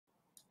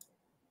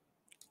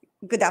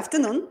good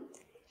afternoon.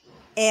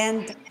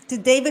 And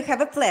today we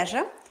have a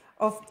pleasure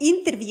of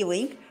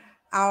interviewing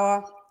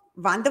our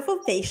wonderful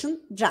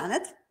patient,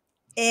 Janette,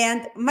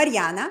 and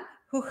Maryana,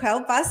 who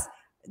help us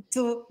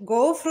to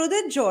go through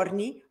the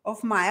journey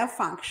of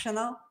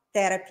myofunctional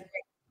therapy.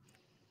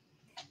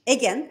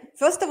 Again,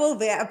 first of all,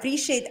 we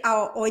appreciate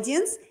our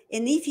audience.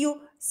 And if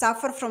you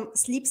suffer from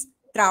sleep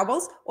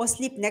troubles or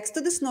sleep next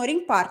to the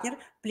snoring partner,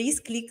 please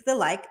click the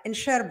like and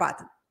share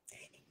button.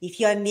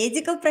 If you're a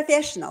medical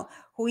professional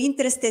who is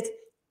interested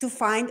to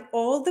find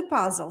all the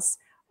puzzles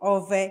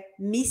of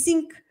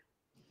missing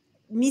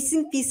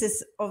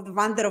pieces of the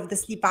wonder of the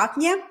sleep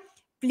apnea,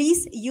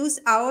 please use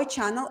our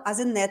channel as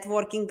a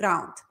networking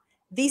ground.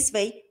 This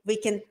way, we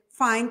can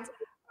find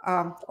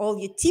all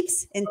your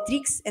tips and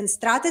tricks and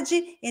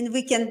strategy, and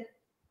we can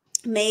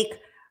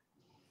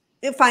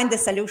find the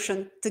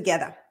solution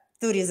together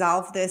to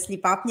resolve the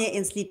sleep apnea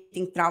and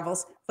sleeping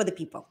troubles for the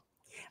people.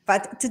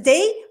 But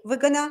today we're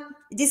gonna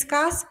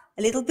discuss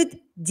a little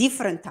bit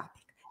different topic.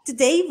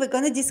 Today we're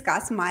gonna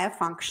discuss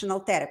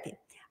myofunctional therapy.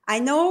 I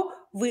know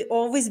we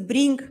always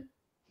bring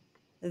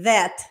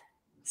that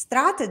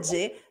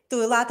strategy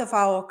to a lot of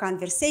our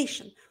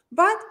conversation,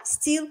 but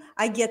still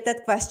I get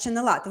that question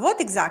a lot.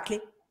 What exactly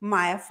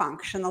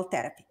myofunctional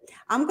therapy?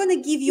 I'm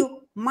gonna give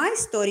you my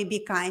story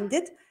behind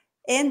it,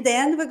 and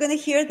then we're gonna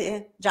hear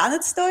the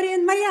Janet's story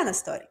and Maryana's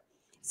story.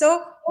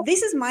 So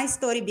this is my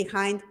story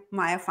behind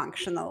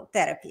myofunctional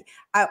therapy.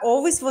 I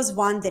always was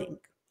wondering,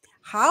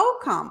 how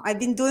come I've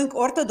been doing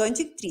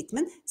orthodontic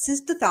treatment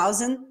since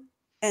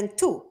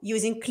 2002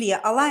 using clear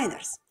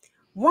aligners?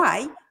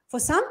 Why, for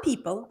some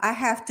people, I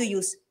have to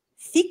use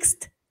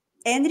fixed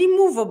and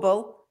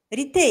removable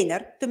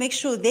retainer to make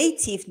sure their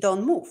teeth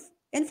don't move.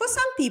 And for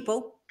some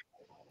people,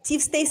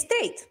 teeth stay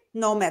straight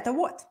no matter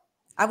what.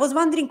 I was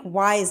wondering,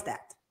 why is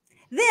that?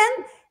 Then,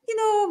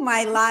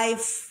 my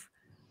life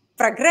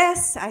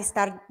progress. I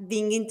started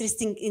being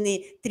interested in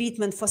a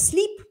treatment for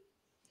sleep.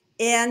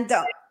 And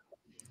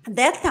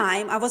that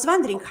time I was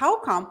wondering,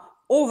 how come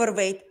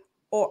overweight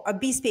or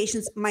obese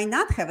patients might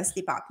not have a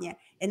sleep apnea,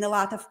 and a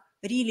lot of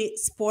really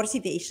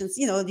sporty patients,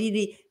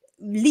 really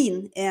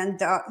lean and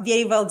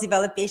very well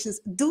developed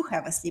patients do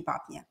have a sleep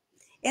apnea.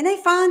 And I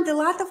found a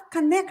lot of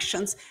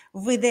connections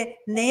with the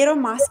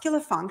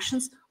neuromuscular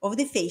functions of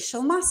the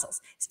facial muscles,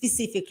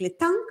 specifically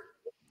tongue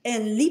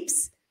and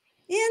lips,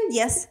 and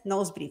yes,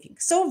 nose breathing.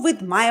 So with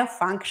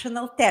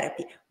myofunctional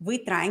therapy,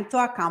 we're trying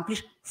to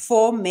accomplish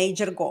 4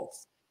 major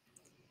goals.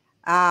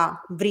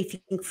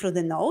 Breathing through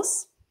the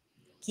nose,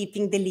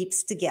 keeping the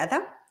lips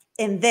together,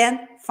 and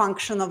then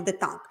function of the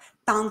tongue.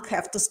 Tongue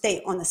have to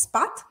stay on a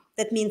spot.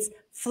 That means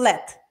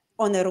flat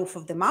on the roof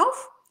of the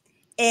mouth.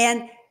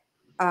 And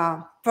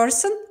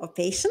person or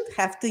patient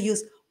have to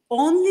use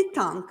only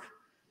tongue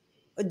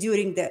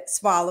during the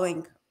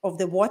swallowing of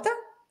the water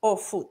or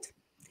food.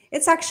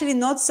 It's actually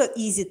not so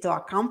easy to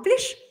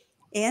accomplish,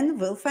 and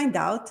we'll find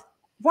out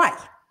why.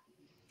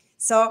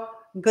 So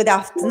good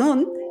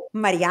afternoon,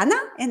 Maryana,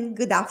 and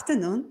good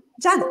afternoon,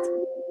 Janette.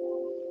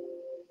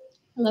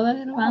 Hello,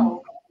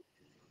 everyone.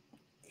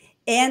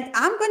 And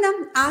I'm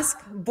gonna ask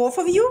both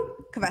of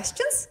you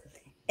questions,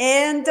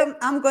 and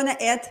I'm gonna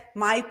add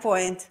my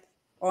point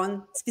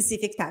on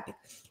specific topic.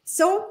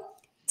 So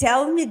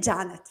tell me,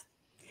 Janette,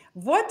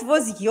 what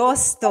was your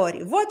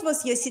story? What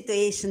was your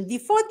situation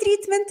before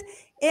treatment?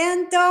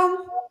 And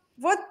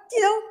what,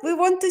 we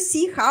want to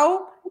see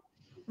how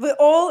we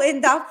all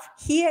end up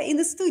here in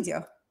the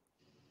studio.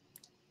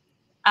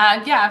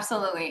 Yeah,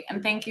 absolutely.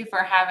 And thank you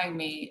for having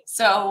me.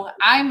 So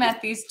I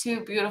met these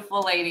two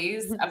beautiful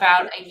ladies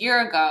about a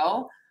year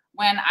ago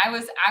when I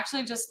was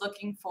actually just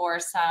looking for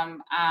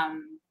some,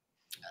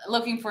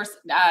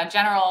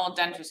 general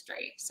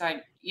dentistry. So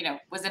I,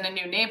 was in a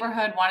new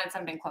neighborhood, wanted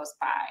something close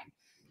by.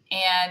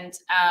 And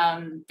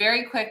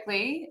very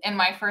quickly in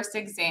my first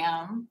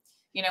exam,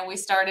 we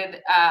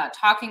started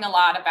talking a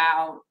lot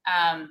about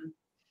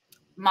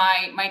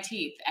my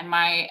teeth and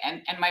my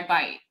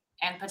bite,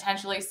 and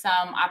potentially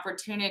some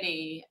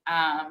opportunity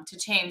to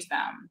change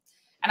them.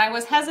 And I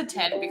was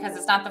hesitant because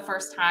it's not the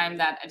first time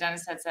that a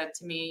dentist had said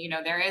to me,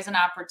 there is an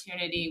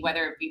opportunity,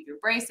 whether it be through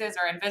braces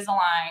or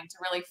Invisalign, to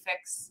really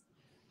fix,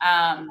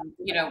 my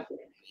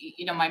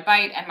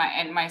bite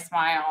and my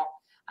smile.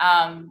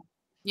 And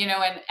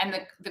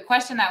the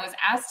question that was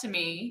asked to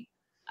me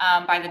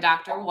by the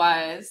doctor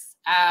was,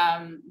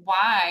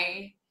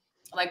 why?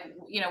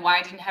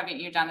 Why haven't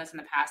you done this in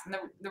the past? And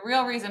the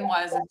real reason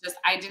was just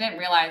I didn't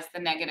realize the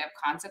negative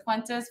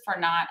consequences for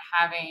not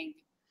having,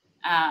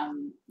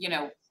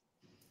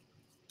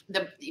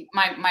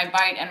 my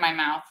bite and my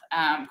mouth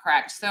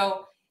correct.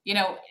 So,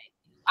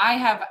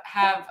 I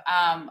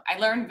I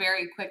learned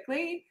very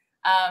quickly,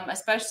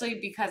 especially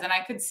because, and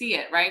I could see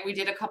it, right? We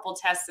did a couple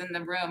tests in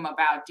the room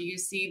about, do you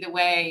see the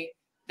way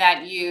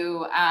that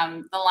you,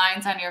 the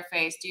lines on your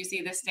face, do you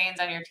see the stains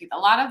on your teeth? A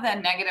lot of the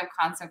negative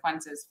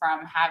consequences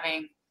from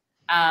having,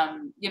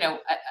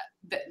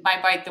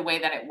 my bite the way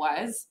that it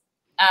was.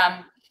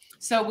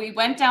 So we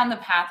went down the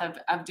path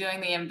of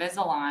doing the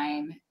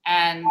Invisalign.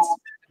 And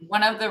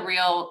one of the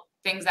real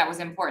things that was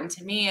important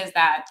to me is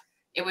that,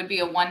 it would be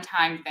a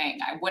one-time thing.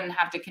 I wouldn't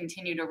have to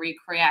continue to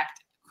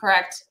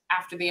correct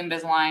after the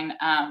Invisalign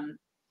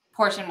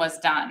portion was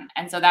done.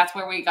 And so that's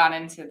where we got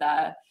into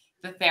the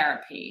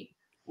therapy,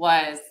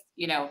 was,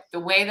 you know, the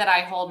way that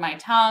I hold my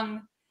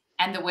tongue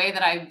and the way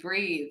that I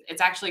breathe.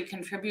 It's actually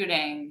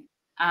contributing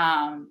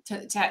to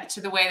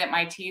the way that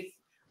my teeth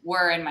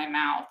were in my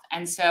mouth.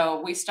 And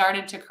so we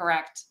started to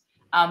correct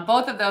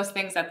both of those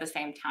things at the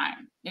same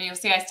time. And you'll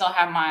see I still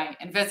have my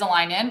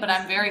Invisalign in, but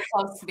I'm very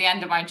close to the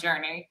end of my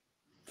journey.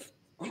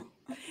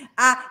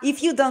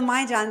 If you don't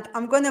mind, Janet,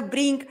 I'm going to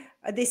bring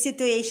the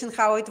situation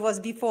how it was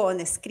before on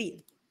the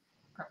screen.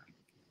 Perfect.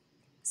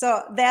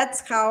 So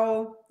that's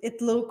how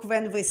it looked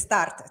when we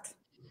started.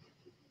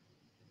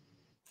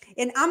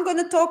 And I'm going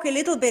to talk a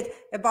little bit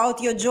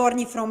about your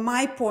journey from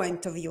my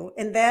point of view.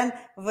 And then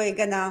we're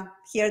going to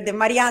hear the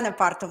Maryana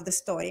part of the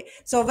story.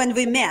 So when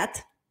we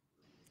met,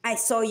 I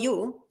saw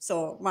you,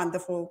 so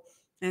wonderful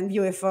and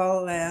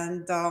beautiful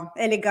and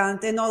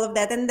elegant and all of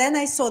that. And then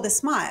I saw the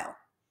smile.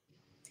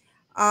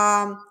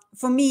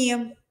 For me,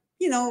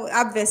 you know,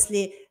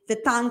 obviously the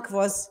tongue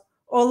was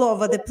all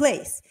over the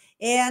place.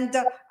 And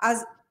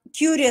as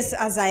curious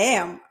as I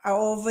am, I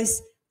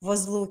always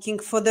was looking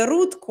for the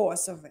root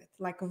cause of it.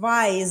 Like,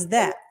 why is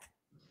that?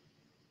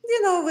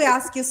 You know, we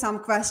ask you some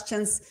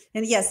questions.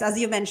 And yes, as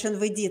you mentioned,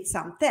 we did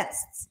some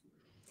tests.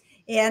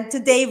 And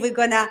today we're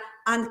going to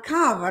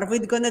uncover,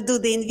 we're going to do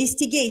the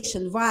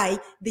investigation why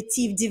the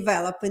teeth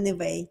develop in the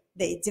way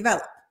they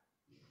develop.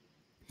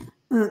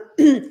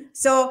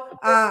 So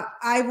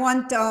I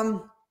want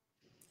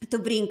to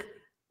bring,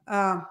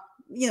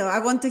 you know, I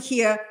want to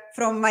hear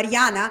from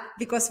Maryana,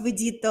 because we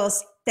did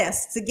those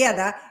tests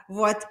together.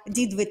 What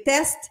did we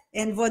test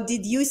and what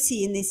did you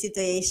see in this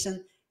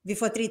situation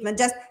before treatment?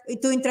 Just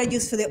to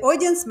introduce to the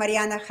audience,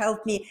 Maryana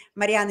helped me.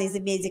 Maryana is the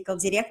medical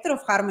director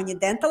of Harmony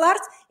Dental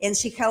Arts, and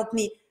she helped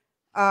me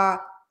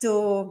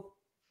to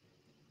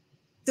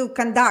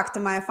conduct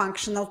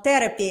myofunctional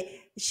therapy.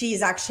 She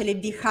is actually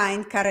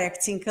behind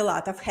correcting a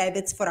lot of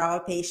habits for our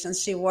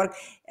patients. She worked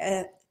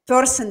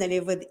personally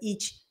with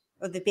each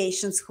of the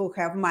patients who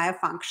have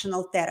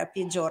myofunctional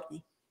therapy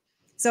journey.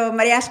 So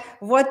Mariash,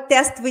 what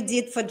test we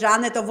did for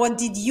Janet, or what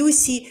did you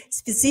see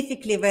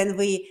specifically when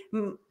we,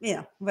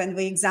 when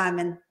we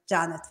examined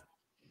Janet?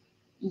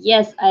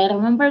 Yes, I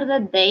remember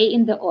that day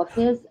in the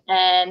office,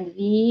 and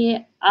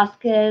we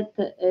asked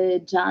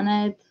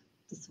Janet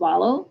to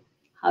swallow,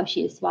 how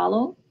she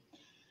swallow.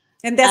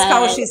 And that's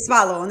how she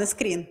swallow on the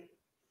screen.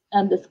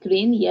 On the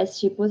screen, yes,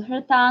 she put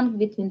her tongue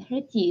between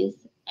her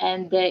teeth,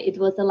 and it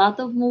was a lot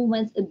of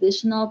movements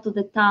additional to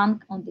the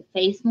tongue on the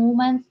face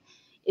movements.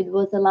 It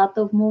was a lot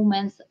of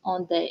movements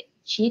on the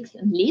cheeks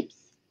and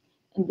lips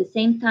at the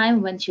same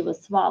time when she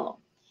was swallow.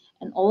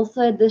 And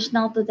also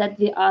additional to that,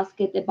 we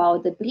asked it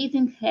about the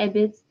breathing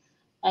habits,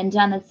 and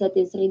Janet said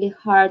it's really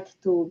hard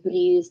to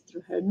breathe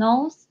through her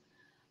nose.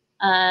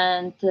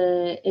 And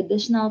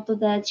additional to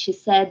that, she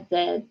said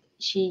that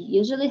she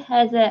usually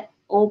has an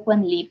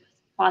open lip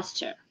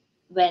posture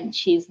when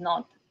she's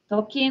not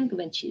talking,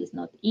 when she is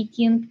not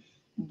eating,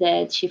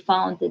 that she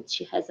found that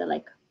she has a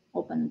like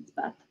open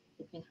spot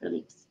between her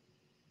lips.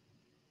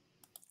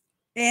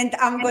 And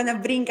I'm going to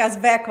bring us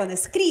back on the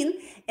screen.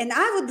 And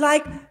I would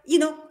like,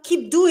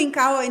 keep doing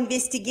our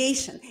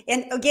investigation.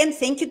 And again,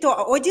 thank you to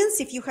our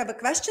audience. If you have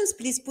questions,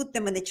 please put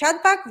them in the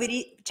chat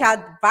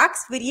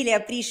box. We really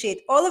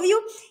appreciate all of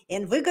you.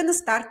 And we're going to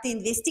start the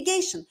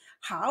investigation.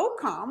 How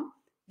come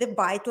the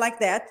bite like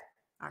that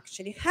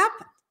actually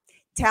happened?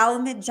 Tell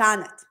me,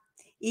 Janet,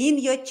 in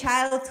your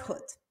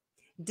childhood,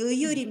 do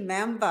you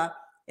remember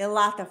a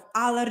lot of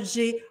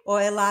allergy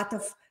or a lot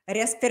of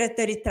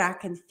respiratory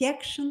tract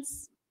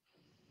infections?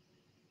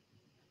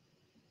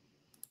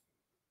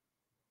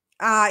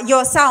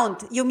 Your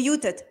sound, you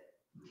muted.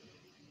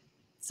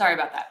 Sorry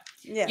about that.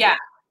 Yeah,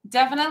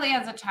 definitely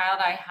as a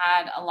child, I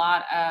had a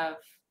lot of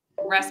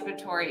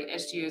respiratory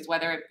issues,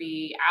 whether it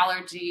be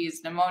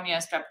allergies, pneumonia,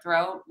 strep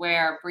throat,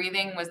 where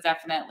breathing was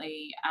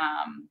definitely,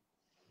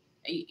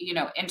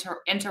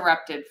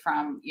 interrupted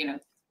from,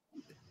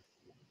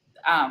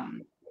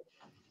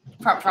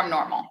 from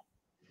normal.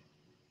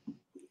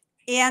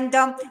 And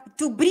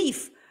to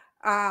breathe,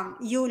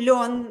 you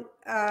learn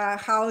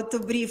how to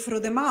breathe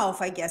through the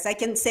mouth, I guess. I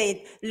can say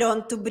it,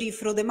 learn to breathe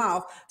through the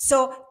mouth.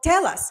 So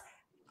tell us,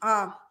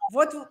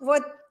 what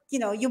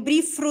you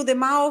breathe through the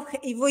mouth.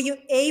 Were you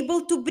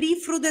able to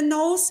breathe through the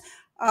nose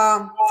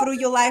through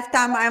your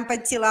lifetime up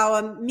until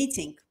our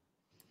meeting?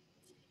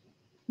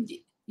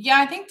 Yeah,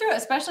 I think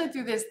especially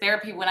through this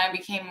therapy, when I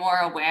became more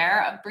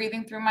aware of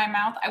breathing through my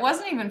mouth, I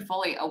wasn't even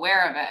fully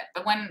aware of it.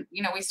 But when,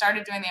 we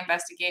started doing the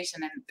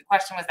investigation and the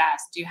question was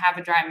asked, do you have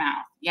a dry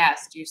mouth?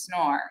 Yes. Do you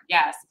snore?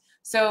 Yes.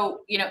 So,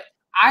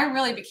 I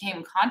really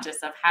became conscious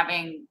of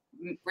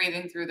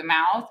breathing through the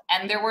mouth.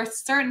 And there were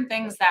certain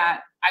things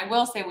that I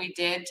will say we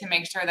did to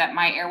make sure that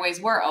my airways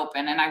were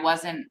open and I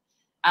wasn't,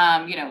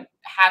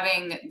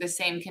 having the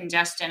same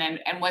congestion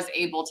and was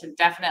able to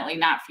definitely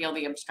not feel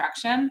the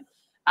obstruction.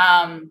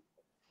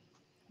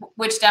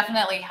 Which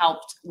definitely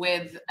helped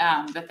with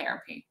the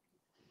therapy.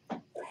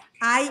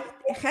 I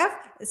have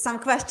some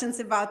questions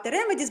about the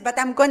remedies, but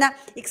I'm gonna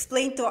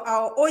explain to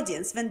our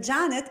audience. When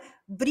Janette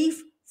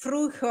breathes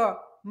through her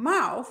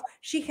mouth,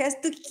 she has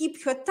to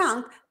keep her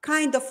tongue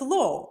kind of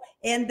low.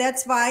 And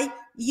that's why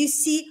you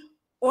see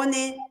on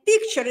a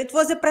picture, it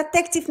was a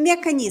protective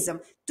mechanism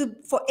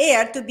for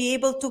air to be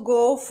able to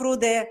go through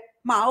the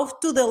mouth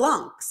to the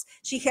lungs.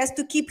 She has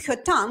to keep her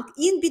tongue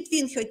in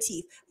between her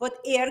teeth, what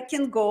air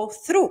can go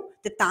through.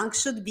 The tongue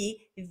should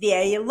be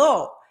very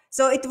low.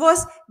 So it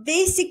was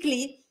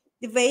basically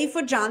the way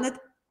for Janette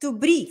to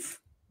breathe.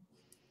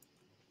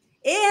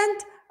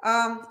 And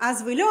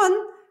as we learn,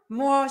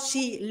 more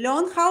she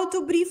learned how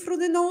to breathe through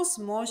the nose,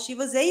 more she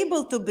was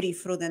able to breathe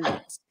through the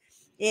nose.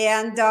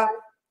 And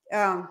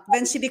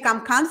when she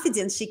became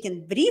confident she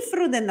can breathe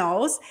through the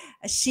nose,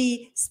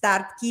 she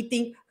started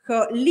keeping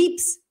her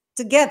lips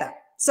together.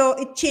 So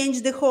it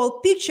changed the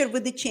whole picture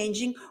with the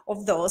changing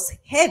of those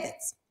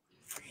habits.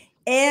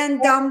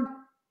 And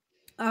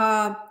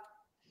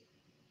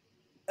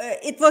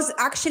it was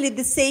actually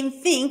the same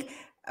thing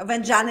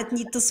when Janette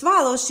need to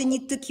swallow. She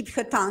need to keep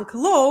her tongue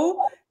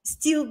low,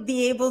 still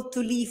be able to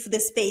leave the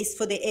space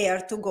for the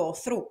air to go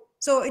through.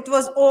 So it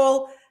was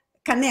all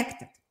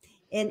connected.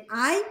 And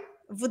I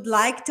would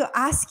like to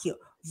ask you,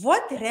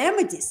 what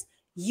remedies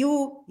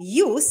you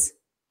use,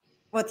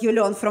 what you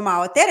learned from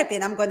our therapy,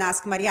 and I'm going to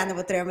ask Maryana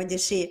what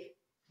remedies she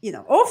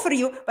offer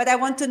you, but I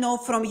want to know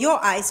from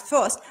your eyes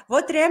first,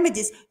 what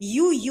remedies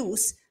you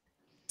use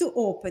to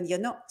open your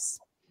nose.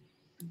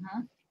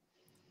 Mm-hmm.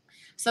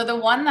 So the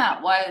one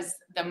that was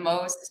the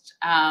most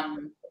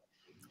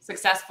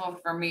successful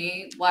for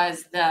me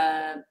was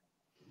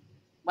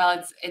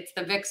it's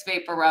the Vicks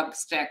Vapor Rub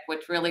Stick,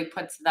 which really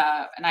puts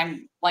and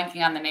I'm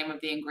blanking on the name of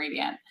the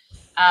ingredient,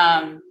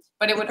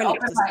 but it would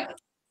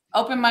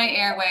open my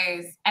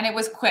airways, and it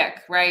was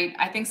quick, right?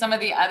 I think some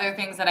of the other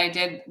things that I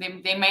did,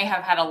 they may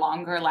have had a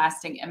longer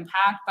lasting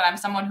impact, but I'm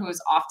someone who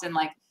is often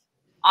like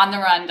on the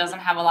run, doesn't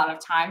have a lot of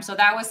time. So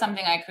that was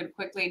something I could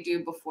quickly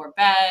do before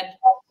bed.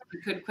 I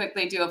could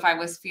quickly do if I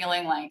was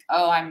feeling like,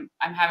 oh, I'm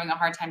having a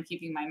hard time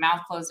keeping my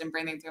mouth closed and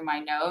breathing through my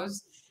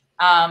nose.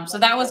 So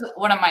that was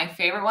one of my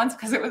favorite ones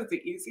because it was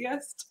the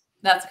easiest.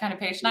 That's the kind of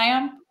patient I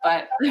am,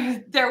 but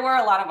there were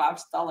a lot of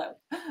options. I'll let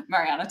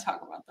Maryana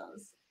talk about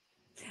those.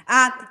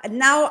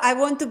 Now I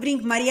want to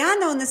bring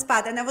Maryana on the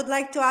spot, and I would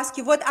like to ask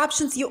you what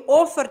options you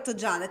offer to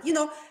Janette.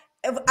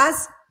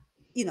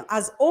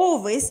 As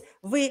always,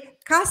 we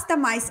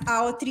customize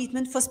our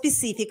treatment for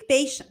specific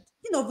patient.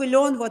 We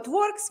learn what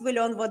works, we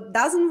learn what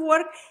doesn't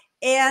work,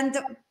 and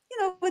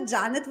with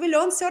Janette, we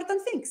learn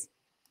certain things.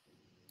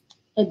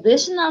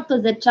 Additional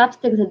to the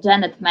chopstick that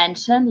Janette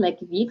mentioned, like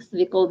Vicks,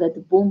 we call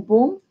that boom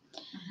boom.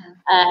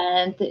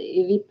 And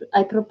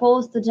I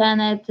proposed to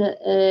Janette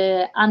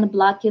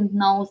unblocking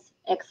nose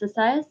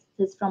exercise.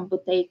 This is from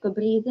Buteyko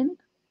breathing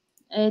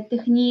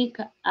technique,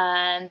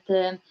 and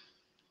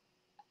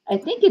I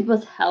think it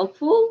was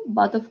helpful,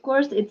 but of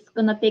course it's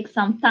gonna take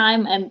some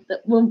time, and the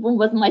boom boom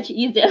was much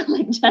easier,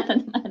 like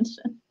Janette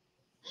mentioned.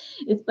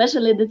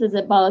 Especially this is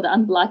about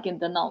unblocking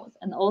the nose.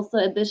 And also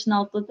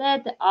additional to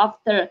that,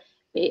 after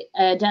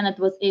Janette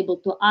was able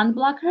to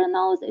unblock her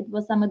nose, it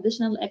was some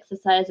additional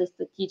exercises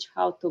to teach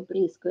how to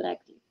breathe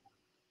correctly.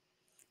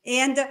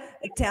 And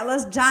tell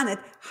us, Janette,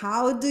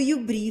 how do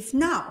you breathe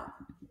now?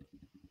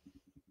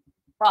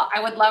 Well,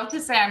 I would love to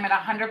say I'm at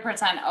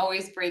 100%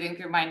 always breathing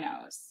through my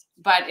nose,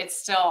 but it's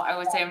still, I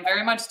would say I'm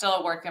very much still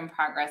a work in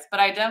progress, but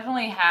I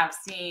definitely have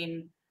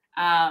seen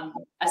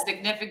a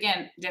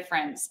significant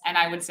difference. And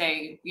I would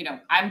say,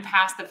 I'm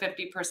past the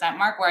 50%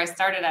 mark where I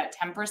started at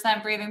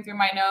 10% breathing through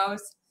my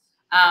nose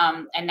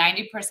and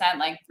 90%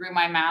 like through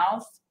my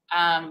mouth.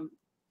 Now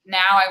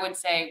I would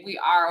say we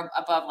are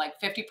above like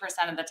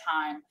 50% of the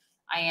time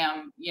I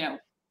am,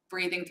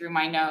 breathing through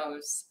my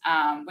nose,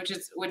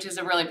 which is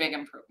a really big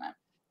improvement.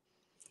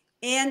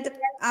 And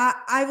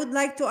I would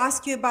like to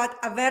ask you about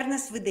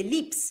awareness with the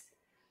lips.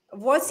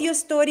 What's your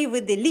story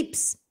with the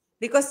lips?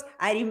 Because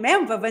I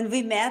remember when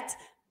we met,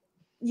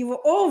 you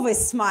were always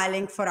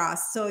smiling for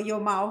us. So your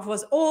mouth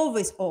was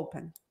always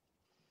open.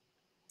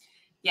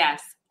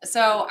 Yes.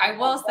 So I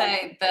will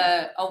say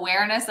the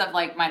awareness of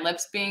like my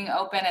lips being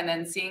open and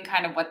then seeing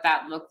kind of what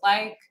that looked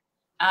like,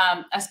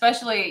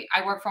 especially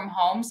I work from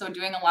home. So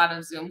doing a lot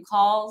of Zoom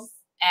calls.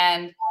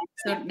 And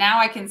so now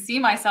I can see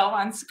myself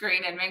on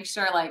screen and make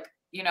sure like,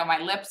 my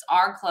lips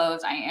are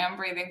closed. I am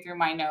breathing through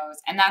my nose.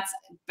 And that's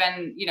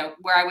been,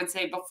 where I would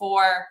say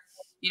before,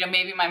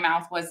 maybe my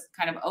mouth was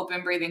kind of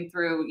open breathing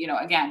through,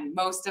 again,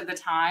 most of the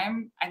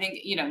time. I think,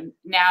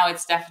 now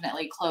it's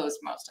definitely closed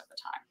most of the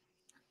time.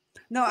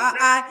 No,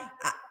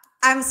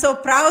 I'm so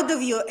proud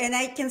of you. And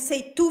I can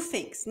say two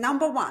things.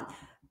 Number one,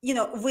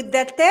 with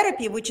that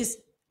therapy, which is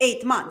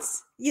 8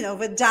 months,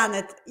 with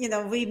Janette,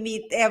 we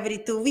meet every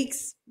 2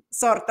 weeks,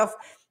 sort of.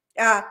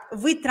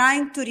 We're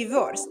trying to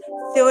reverse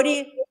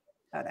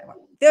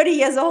 30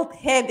 years old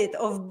habit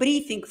of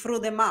breathing through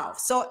the mouth.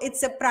 So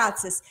it's a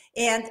process,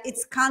 and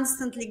it's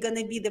constantly going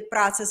to be the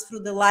process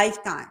through the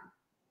lifetime.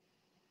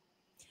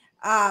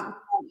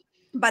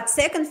 But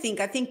second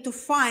thing, I think to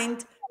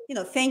find,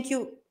 thank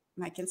you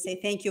I can say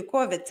thank you,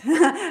 COVID.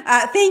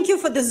 Thank you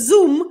for the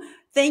Zoom.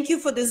 Thank you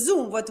for the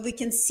Zoom. What we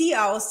can see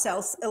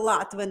ourselves a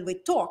lot when we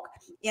talk,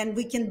 and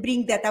we can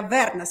bring that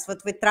awareness, what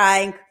we're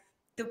trying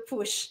to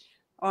push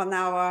on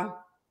our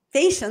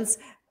patients.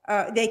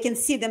 They can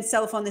see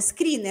themselves on the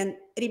screen and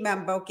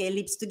remember, okay,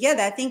 lips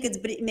together. I think it's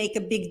make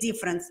a big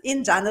difference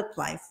in Janette's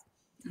life.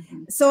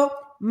 Mm-hmm. So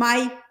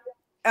my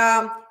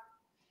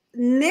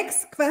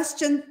next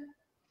question,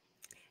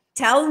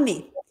 tell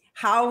me,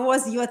 how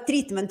was your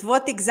treatment?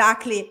 What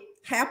exactly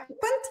happened?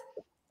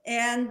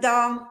 And,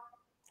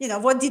 you know,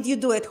 what did you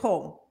do at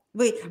home?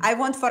 I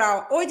want for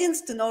our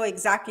audience to know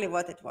exactly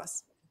what it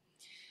was.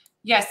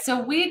 Yes,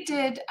 so we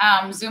did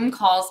Zoom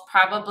calls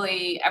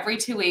probably every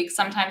 2 weeks,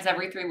 sometimes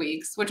every 3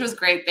 weeks, which was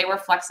great. They were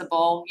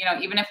flexible, you know,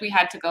 even if we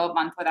had to go a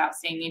month without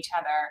seeing each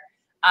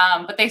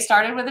other. But they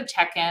started with a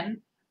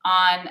check-in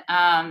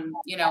on,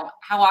 you know,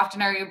 how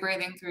often are you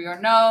breathing through your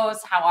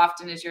nose? How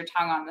often is your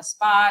tongue on the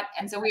spot?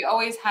 And so we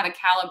always had a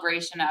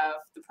calibration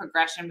of the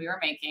progression we were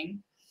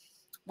making,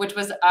 which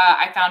was,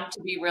 I found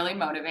to be really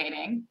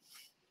motivating.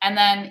 And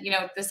then, you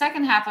know, the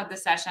second half of the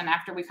session,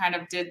 after we kind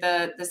of did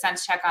the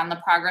sense check on the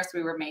progress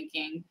we were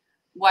making,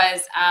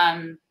 was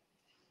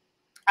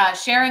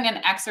sharing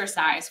an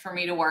exercise for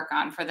me to work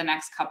on for the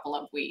next couple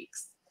of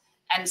weeks.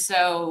 And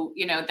so,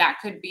 you know, that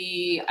could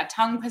be a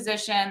tongue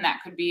position, that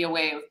could be a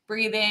way of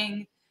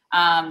breathing,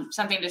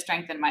 something to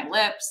strengthen my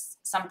lips,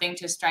 something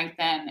to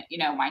strengthen, you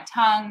know, my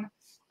tongue,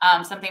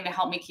 something to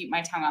help me keep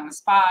my tongue on the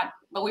spot.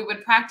 But we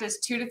would practice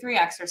 2 to 3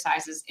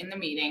 exercises in the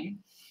meeting.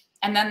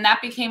 And then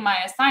that became my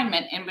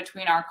assignment in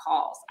between our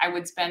calls. I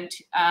would spend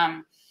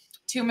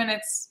 2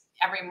 minutes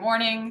every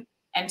morning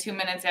and 2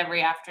 minutes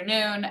every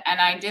afternoon. And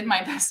I did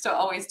my best to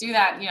always do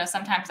that. You know,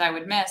 sometimes I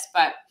would miss,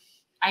 but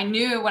I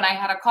knew when I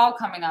had a call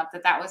coming up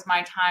that that was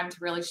my time to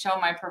really show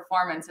my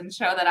performance and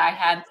show that I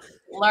had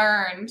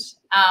learned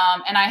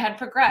and I had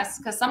progressed,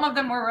 because some of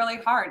them were really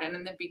hard. And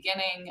in the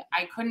beginning,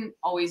 I couldn't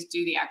always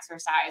do the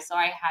exercise. So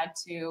I had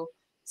to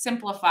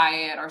simplify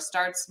it or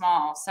start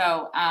small.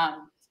 So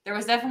there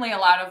was definitely a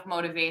lot of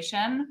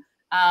motivation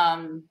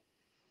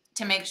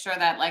to make sure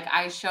that like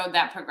I showed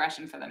that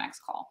progression for the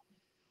next call.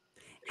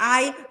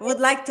 I would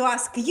like to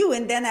ask you,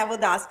 and then I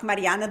would ask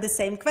Maryana the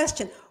same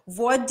question.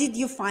 What did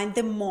you find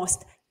the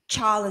most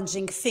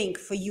challenging thing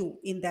for you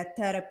in that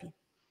therapy?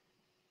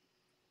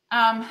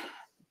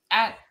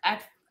 At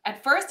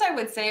first, I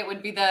would say it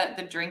would be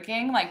the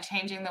drinking, like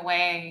changing the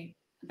way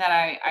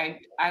that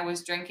I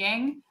was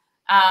drinking.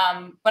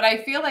 But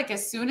I feel like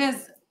as soon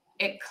as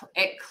it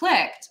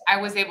clicked, I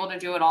was able to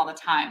do it all the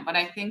time. But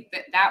I think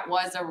that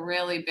was a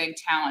really big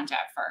challenge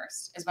at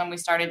first, is when we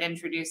started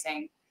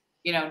introducing,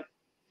 you know,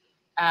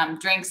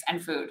 drinks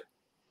and food.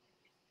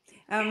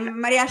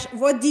 Mariash,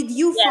 what did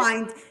you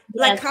find,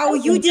 like how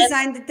you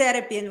designed the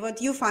therapy and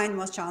what you find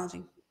most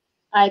challenging?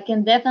 I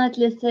can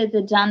definitely say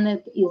that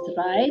Janette is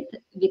right,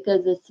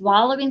 because the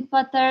swallowing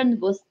pattern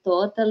was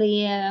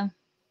totally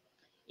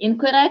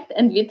incorrect,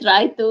 and we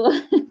tried to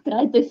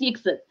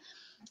fix it.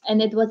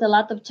 And it was a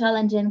lot of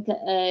challenging,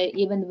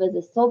 even with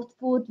the soft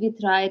food. We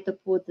tried to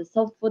put the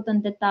soft food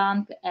on the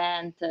tongue,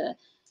 and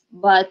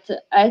but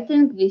I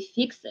think we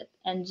fixed it.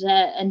 And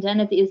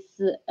Janette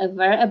is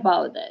aware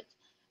about it,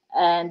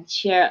 and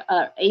she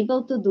are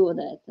able to do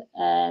that.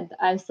 And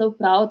I'm so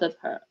proud of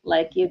her.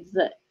 Like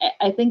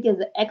I think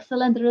it's an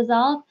excellent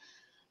result.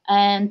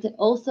 And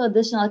also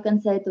additional, I can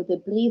say, to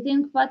the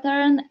breathing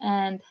pattern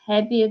and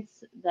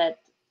habits, that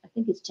I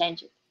think it's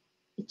changed it.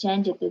 It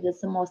changed it. It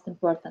is the most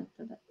important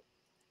to that.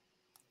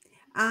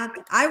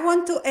 I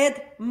want to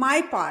add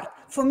my part.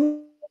 For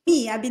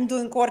me, I've been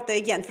doing ortho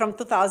again from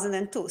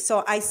 2002.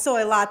 So I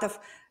saw a lot of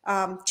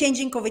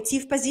changing of a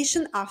teeth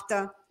position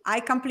after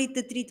I complete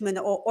the treatment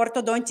or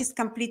orthodontist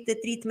complete the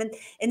treatment.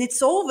 And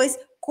it's always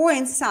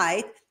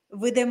coincide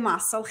with the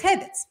muscle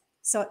habits.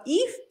 So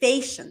if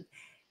patient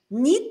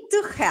need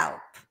to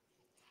help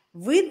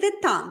with the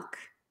tongue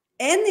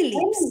and the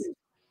lips,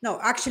 no,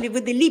 actually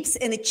with the lips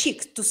and the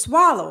cheeks to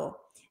swallow,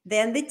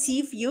 then the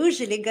teeth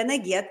usually gonna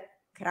get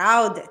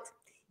crowded.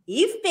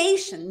 If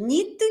patient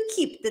need to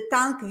keep the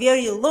tongue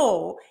very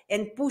low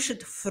and push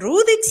it through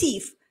the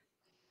teeth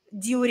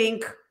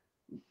during,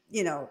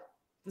 you know,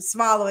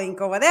 swallowing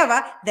or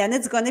whatever, then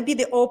it's going to be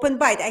the open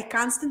bite. I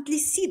constantly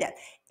see that.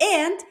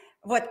 And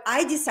what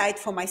I decide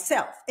for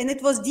myself, and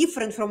it was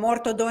different from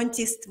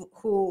orthodontists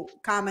who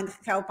come and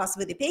help us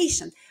with the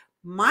patient.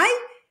 My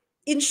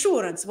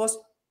insurance was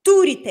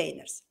 2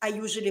 retainers. I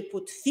usually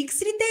put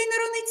fixed retainer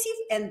on the teeth,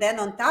 and then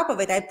on top of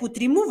it, I put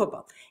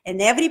removable.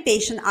 And every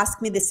patient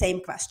asked me the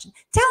same question.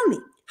 Tell me,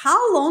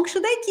 how long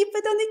should I keep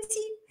it on the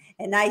teeth?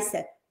 And I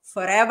said,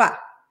 forever.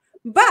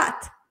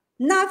 But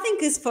nothing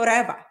is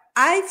forever.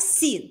 I've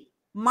seen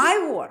my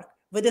work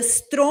with a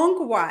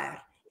strong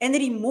wire and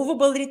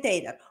removable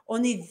retainer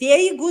on a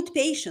very good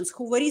patients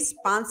who were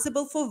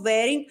responsible for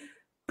wearing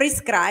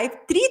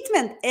prescribed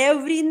treatment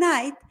every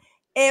night.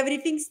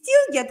 Everything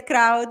still get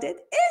crowded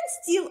and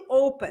still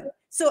open.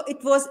 So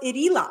it was a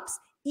relapse,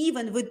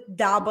 even with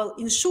double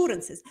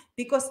insurances,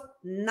 because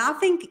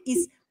nothing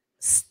is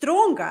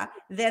stronger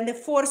than the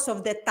force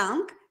of the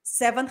tongue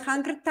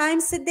 700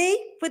 times a day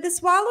with the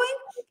swallowing,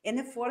 and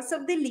a fourth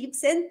of the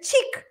lips and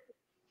cheek.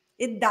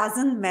 It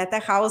doesn't matter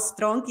how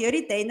strong your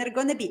retainer is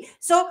going to be.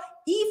 So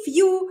if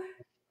you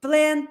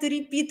plan to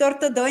repeat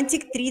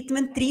orthodontic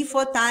treatment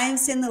 3-4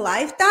 times in a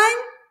lifetime,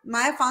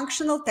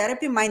 myofunctional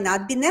therapy might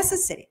not be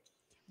necessary.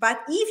 But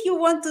if you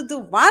want to do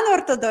one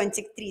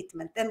orthodontic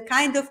treatment and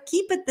kind of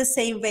keep it the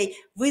same way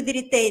with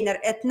retainer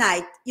at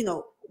night,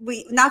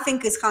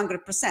 nothing is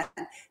 100%.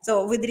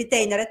 So with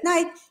retainer at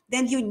night,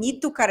 then you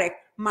need to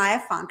correct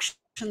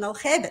myofunctional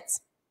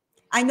habits.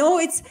 I know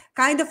it's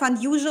kind of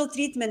unusual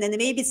treatment and it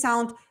maybe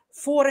sound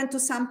foreign to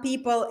some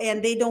people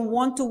and they don't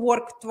want to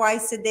work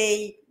twice a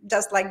day,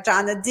 just like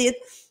Janette did.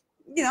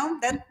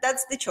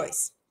 That's the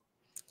choice.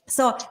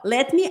 So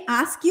let me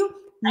ask you.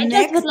 I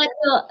just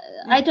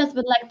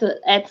would like to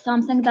add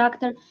something,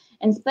 doctor,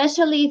 and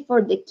especially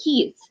for the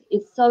kids,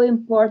 it's so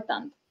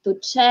important to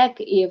check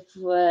if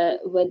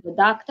with the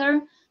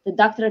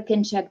doctor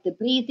can check the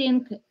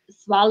breathing,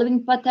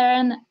 swallowing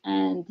pattern,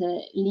 and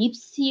lip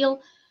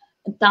seal,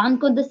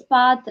 tongue on the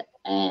spot,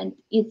 and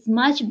it's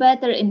much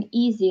better and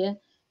easier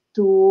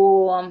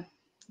to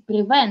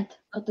prevent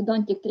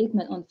orthodontic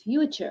treatment on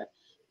future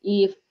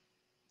if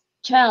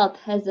child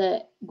has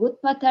a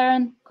good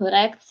pattern,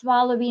 correct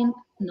swallowing,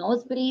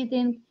 nose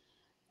breathing.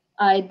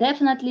 I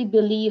definitely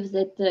believe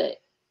that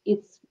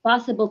it's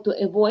possible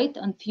to avoid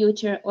on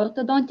future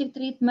orthodontic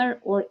treatment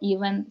or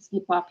even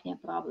sleep apnea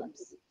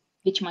problems,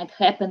 which might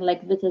happen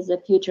like this as a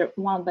future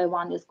one by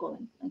one is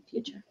going in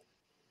future.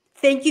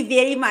 Thank you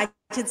very much.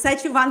 It's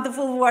such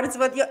wonderful words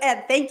what you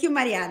add. Thank you,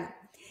 Maryana.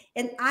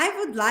 And I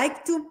would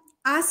like to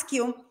ask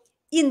you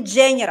in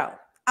general,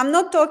 I'm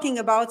not talking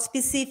about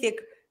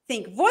specific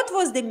thing. What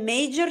was the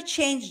major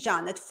change,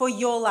 Janette, for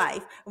your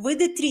life with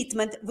the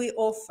treatment we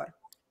offer?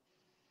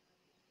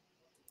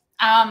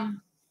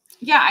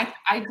 Yeah,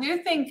 I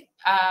do think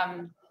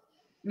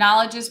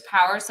knowledge is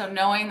power. So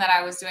knowing that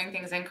I was doing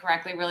things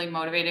incorrectly really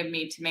motivated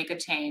me to make a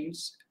change.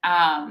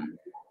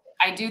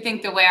 I do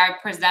think the way I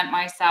present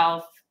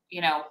myself,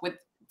 with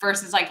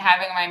versus like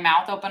having my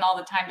mouth open all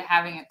the time to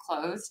having it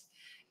closed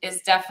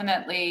is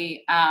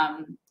definitely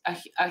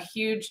a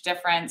huge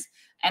difference.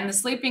 And the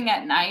sleeping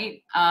at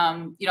night,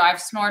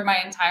 I've snored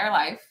my entire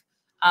life.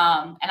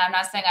 And I'm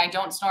not saying I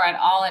don't snore at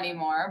all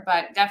anymore,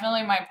 but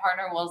definitely my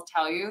partner will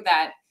tell you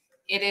that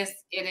it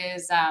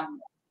is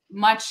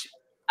much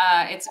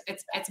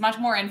it's much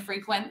more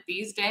infrequent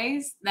these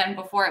days than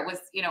before. It was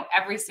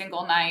every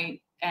single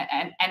night,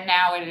 and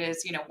now it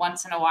is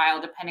once in a while,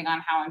 depending on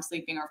how I'm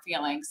sleeping or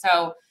feeling.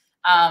 So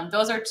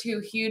those are two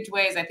huge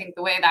ways. I think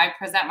the way that I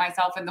present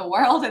myself in the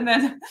world and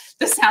then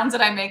the sounds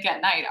that I make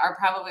at night are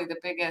probably the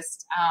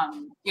biggest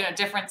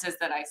differences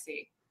that I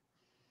see.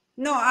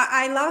 No,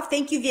 I love.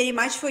 Thank you very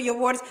much for your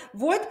words.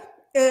 What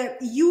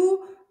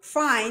you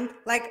find,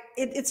 like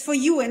it's for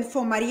you and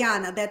for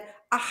Maryana, that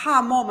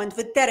aha moment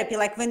with therapy,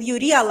 like when you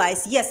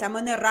realize, yes, I'm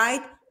on the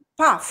right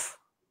path?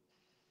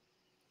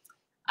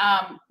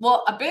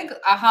 Well, a big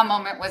aha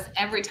moment was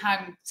every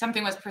time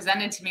something was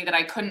presented to me that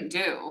I couldn't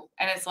do.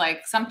 And it's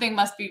like, something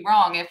must be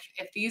wrong. If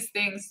these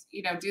things,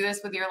 do this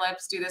with your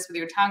lips, do this with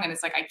your tongue. And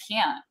it's like, I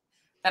can't,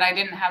 that I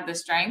didn't have the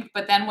strength.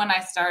 But then when I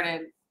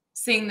started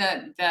seeing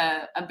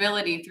the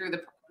ability through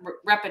the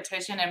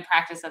repetition and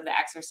practice of the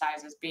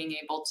exercises, being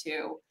able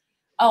to,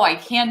 I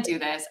can do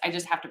this. I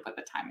just have to put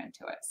the time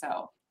into it.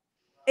 So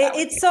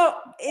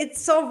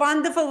it's so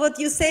wonderful what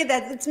you say,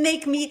 that it's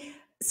make me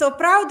so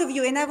proud of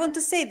you. And I want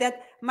to say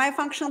that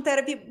myofunctional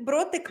therapy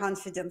brought the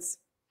confidence.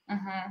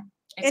 Mm-hmm.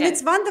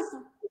 It's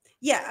wonderful.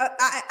 Yeah,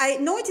 I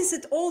notice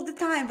it all the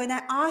time when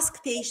I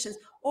ask patients,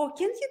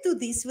 can you do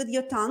this with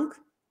your tongue?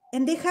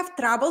 And they have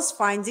troubles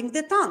finding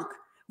the tongue.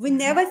 We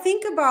never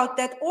think about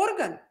that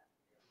organ.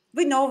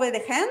 We know where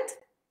the hand,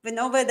 we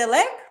know where the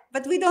leg,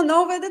 but we don't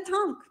know where the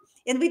tongue.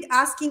 And we're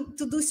asking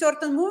to do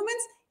certain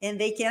movements and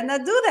they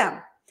cannot do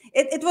them.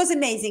 It was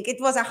amazing. It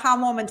was a aha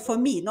moment for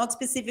me, not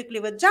specifically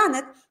with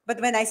Janette,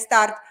 but when I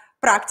start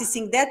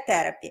practicing that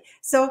therapy.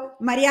 So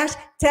Mariash,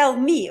 tell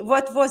me,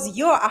 what was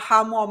your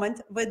aha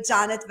moment with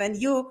Janette when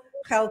you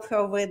helped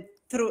her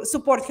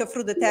support her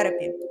through the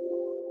therapy?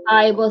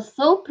 I was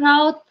so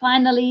proud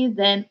finally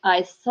then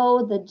I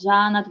saw that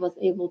Janette was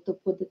able to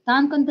put the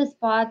tongue on the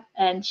spot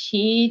and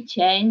she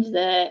changed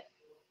the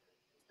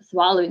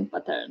swallowing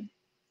pattern.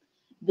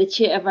 Did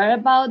she aware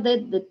about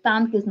it? The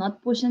tongue is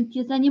not pushing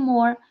teeth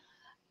anymore,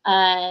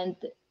 and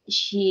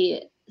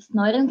she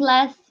snoring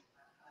less,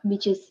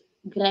 which is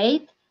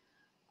great.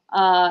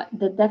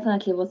 That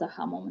definitely was a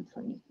aha moment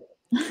for me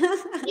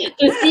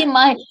to see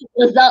my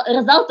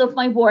result of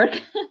my work.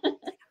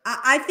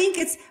 I think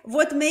it's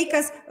what make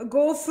us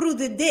go through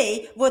the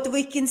day, what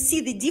we can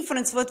see the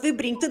difference, what we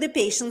bring to the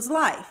patient's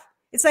life.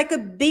 It's like a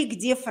big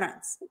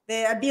difference.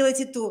 The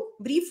ability to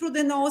breathe through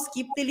the nose,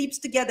 keep the lips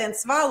together and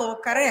swallow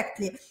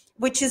correctly,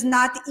 which is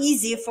not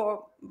easy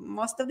for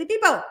most of the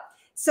people.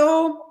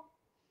 So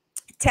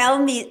tell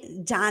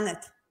me,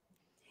 Janette,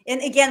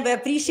 and again, we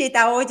appreciate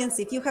our audience.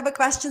 If you have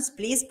questions,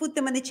 please put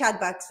them in the chat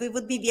box. We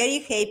would be very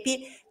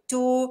happy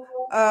to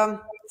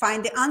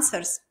find the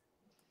answers.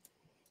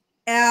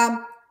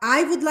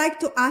 I would like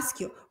to ask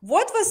you,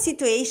 what was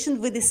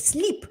situation with the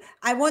sleep?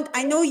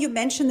 I know you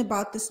mentioned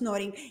about the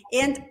snoring,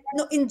 and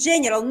in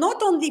general,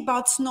 not only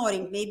about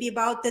snoring, maybe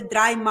about the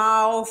dry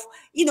mouth,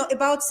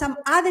 about some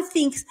other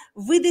things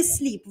with the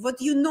sleep. What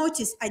you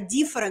notice are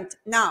different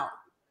now?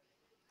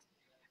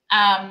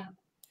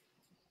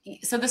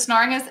 So the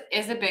snoring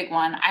is a big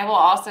one. I will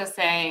also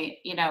say,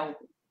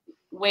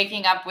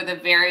 waking up with a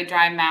very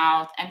dry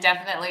mouth, and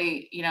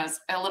definitely, it's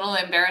a little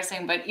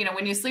embarrassing, but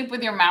when you sleep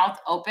with your mouth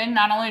open,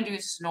 not only do you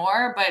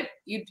snore, but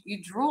you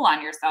drool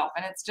on yourself,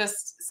 and it's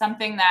just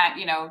something that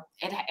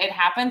it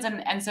happens,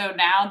 and so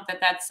now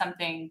that's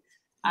something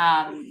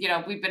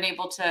we've been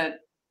able to,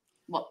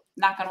 well,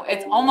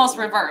 it's almost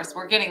reversed.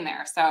 We're getting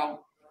there.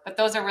 So, but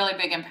those are really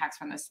big impacts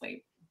from the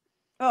sleep.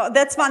 Oh,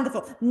 that's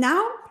wonderful.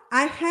 Now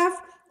I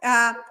have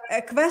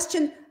a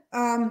question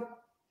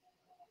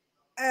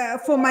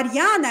for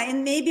Maryana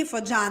and maybe for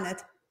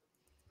Janette.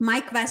 My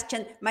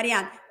question,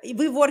 Maryana,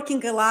 we're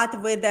working a lot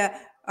with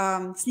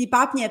sleep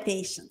apnea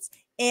patients.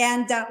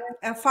 And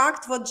a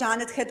fact what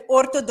Janette had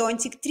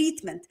orthodontic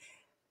treatment,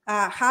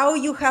 how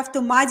you have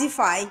to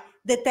modify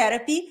the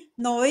therapy,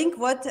 knowing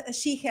what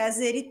she has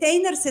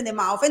retainers in the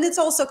mouth. And it's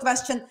also a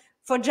question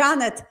for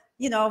Janette,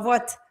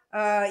 what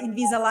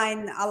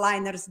Invisalign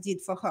aligners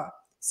did for her.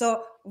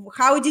 So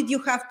how did you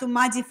have to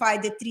modify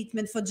the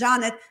treatment for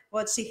Janette,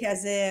 what she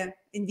has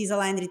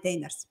Invisalign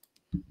retainers?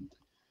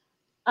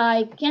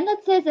 I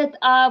cannot say that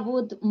I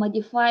would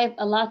modify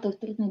a lot of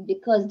treatment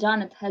because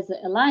Janette has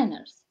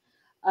aligners.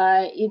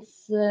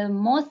 It's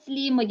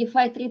mostly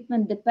modified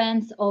treatment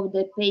depends on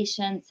the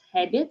patient's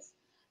habits,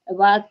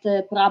 what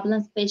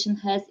problems patient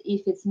has,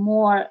 if it's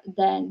more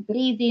than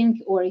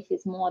breathing or if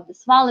it's more the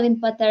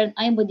swallowing pattern.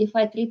 I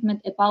modify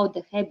treatment about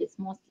the habits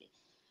mostly.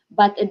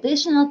 But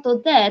additional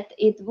to that,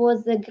 it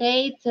was a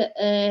great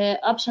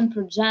option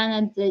for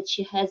Janette that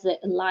she has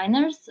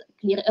aligners,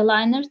 clear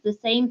aligners. The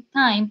same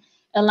time,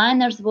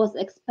 aligners was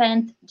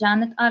expand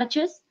Janette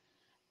arches,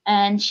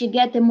 and she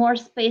get more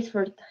space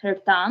for her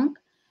tongue.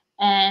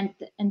 And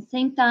at the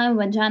same time,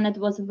 when Janette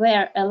was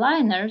wear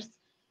aligners,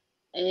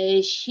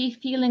 she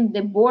feeling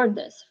the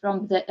borders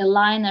from the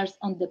aligners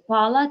on the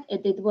palate,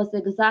 and it was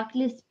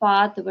exactly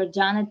spot where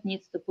Janette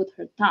needs to put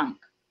her tongue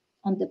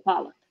on the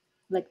palate.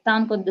 Like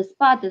tongue on the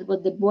spot, it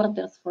was the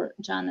borders for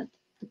Janette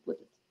to put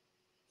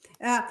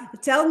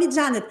it. Tell me,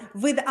 Janette,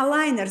 with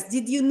aligners,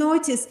 did you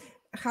notice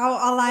how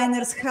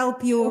aligners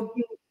help you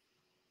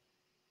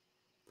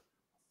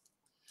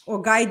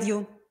or guide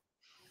you?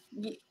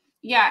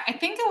 Yeah, I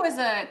think it was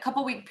a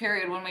couple-week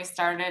period when we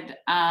started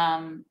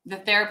the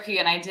therapy,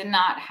 and I did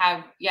not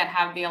have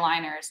the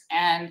aligners.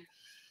 And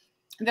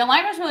the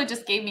aligners really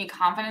just gave me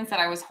confidence that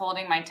I was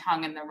holding my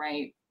tongue in the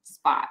right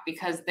spot,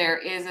 because there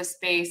is a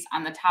space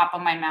on the top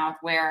of my mouth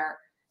where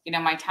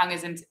my tongue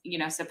isn't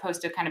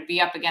supposed to kind of be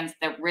up against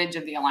the ridge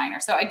of the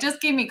aligner. So it just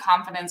gave me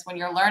confidence when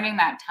you're learning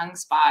that tongue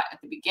spot at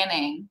the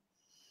beginning,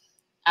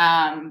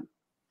 and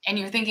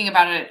you're thinking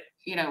about it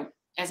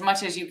as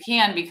much as you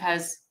can,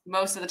 because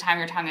most of the time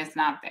your tongue is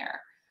not there.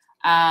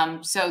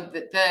 So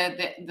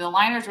the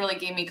aligners really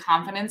gave me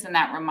confidence in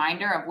that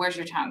reminder of where's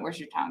your tongue,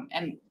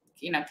 and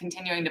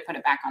continuing to put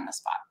it back on the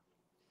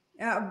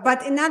spot.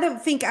 But another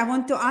thing I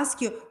want to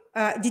ask you,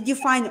 did you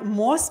find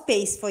more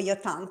space for your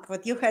tongue?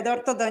 But you had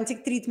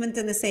orthodontic treatment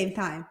in the same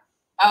time.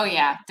 Oh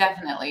yeah,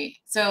 definitely.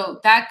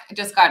 So that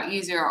just got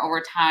easier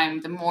over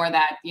time, the more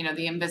that, the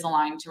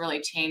Invisalign to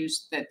really change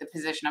the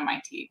position of my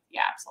teeth.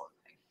 Yeah,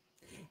 absolutely.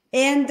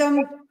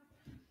 And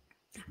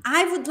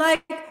I would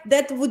like,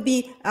 that would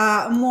be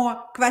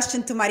more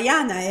question to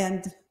Maryana,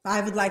 and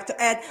I would like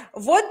to add,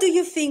 what do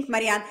you think,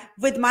 Maryana,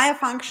 with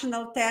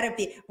myofunctional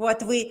therapy,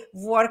 what we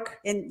work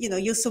and,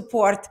 you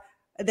support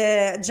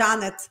the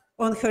Janette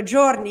on her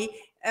journey,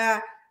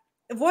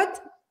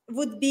 what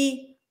would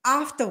be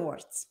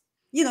afterwards?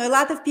 A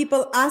lot of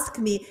people ask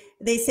me,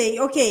 they say,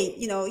 okay,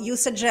 you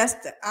suggest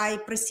I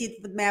proceed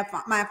with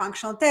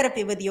myofunctional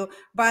therapy with you,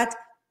 but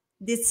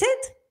that's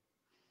it?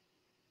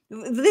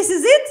 This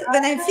is it?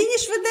 When I'm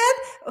finished with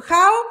that,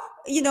 how,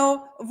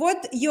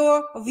 what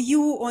your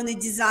view on the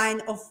design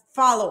of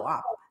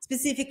follow-up,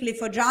 specifically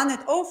for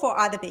Janette or for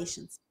other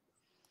patients?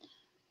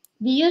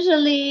 We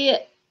usually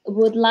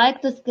would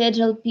like to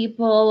schedule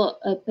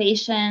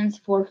patients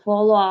for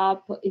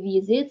follow-up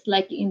visits,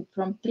 like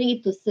from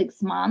 3 to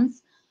 6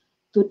 months,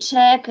 to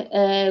check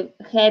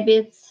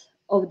habits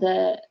of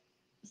the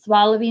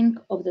swallowing,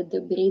 of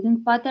the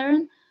breathing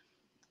pattern.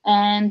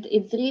 And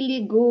it's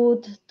really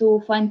good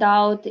to find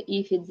out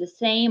if it's the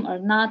same or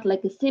not,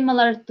 like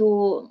similar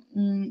to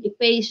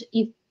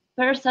if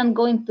person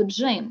going to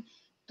gym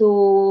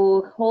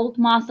to hold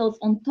muscles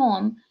on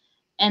tone,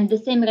 and the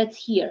same right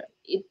here.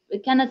 We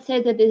cannot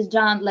say that it's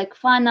done like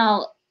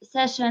final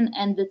session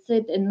and that's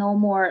it, and no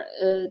more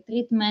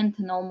treatment,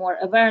 no more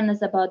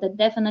awareness about it.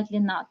 Definitely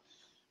not.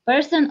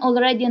 Person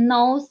already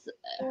knows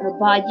her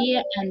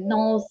body and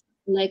knows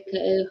like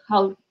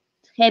how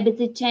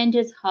habits it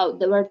changes, how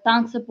their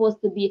tongue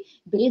supposed to be,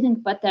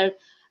 breathing pattern.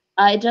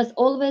 I just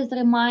always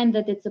remind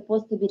that it's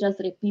supposed to be just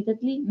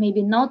repeatedly,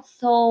 maybe not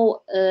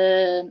so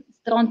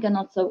strong and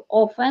not so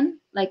often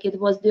like it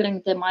was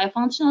during the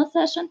myofunctional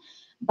session,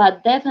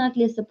 but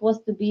definitely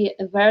supposed to be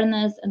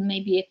awareness, and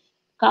maybe a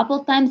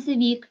couple times a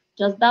week,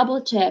 just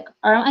double check.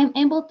 Are I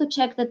able to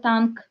check the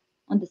tongue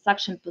on the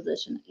suction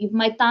position? If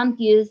my tongue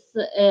is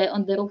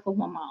on the roof of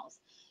my mouth,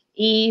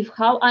 if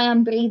how I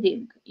am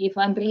breathing, if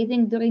I'm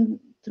breathing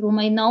through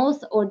my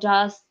nose or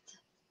just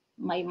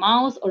my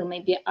mouth, or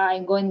maybe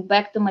I'm going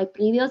back to my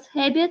previous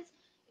habits,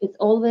 it's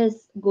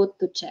always good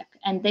to check.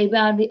 And they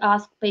will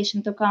ask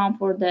patient to come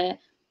for the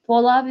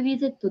follow-up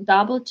visit to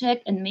double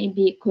check and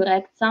maybe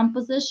correct some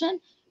position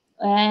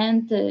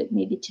and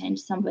maybe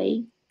change some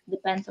way.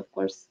 Depends, of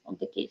course, on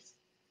the case.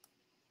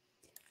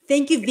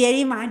 Thank you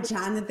very much,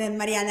 Jonathan,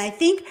 Maryana. I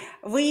think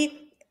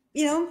we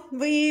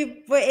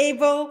were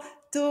able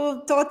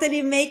to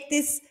totally make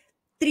this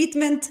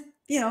treatment,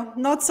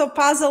 not so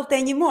puzzled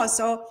anymore.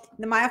 So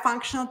the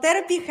myofunctional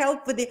therapy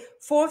helped with the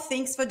 4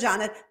 things for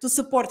Janet to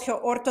support her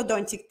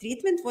orthodontic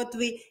treatment, what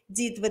we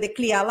did with the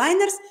clear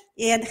aligners,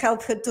 and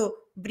help her to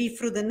breathe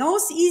through the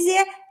nose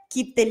easier,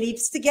 keep the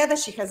lips together.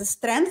 She has a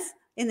strength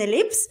in the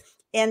lips.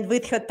 And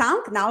with her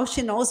tongue, now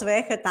she knows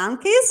where her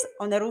tongue is,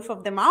 on the roof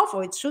of the mouth,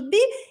 or it should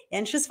be,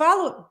 and she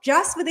swallows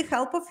just with the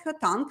help of her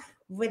tongue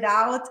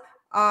without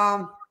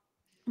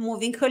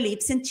moving her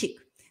lips and cheek.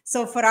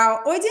 So for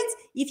our audience,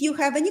 if you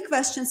have any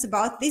questions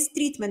about this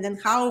treatment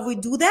and how we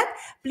do that,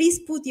 please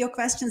put your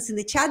questions in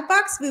the chat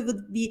box. We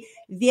would be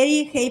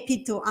very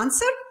happy to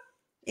answer.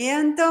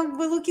 And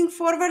we're looking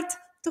forward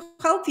to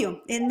help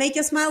you and make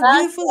your smile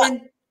beautiful.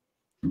 And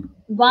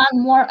one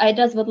more I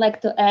just would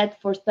like to add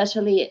for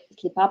especially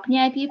sleep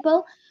apnea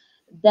people,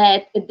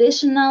 that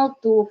additional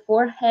to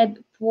 4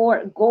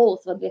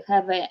 goals that we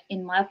have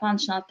in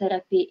myofunctional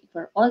therapy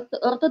for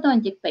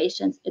orthodontic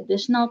patients,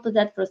 additional to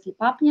that for sleep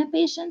apnea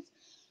patients,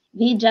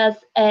 we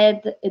just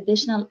add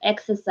additional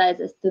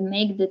exercises to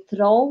make the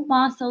throat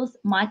muscles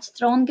much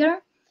stronger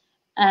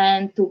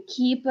and to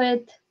keep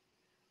it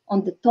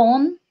on the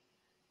tone,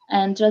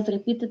 and just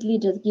repeatedly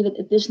just give it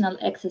additional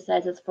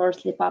exercises for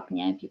sleep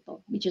apnea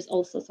people, which is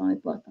also so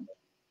important.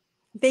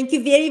 Thank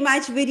you very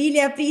much. We really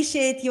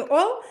appreciate you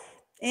all,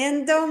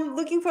 and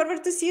looking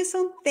forward to see you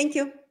soon. Thank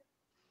you.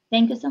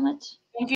 Thank you so much.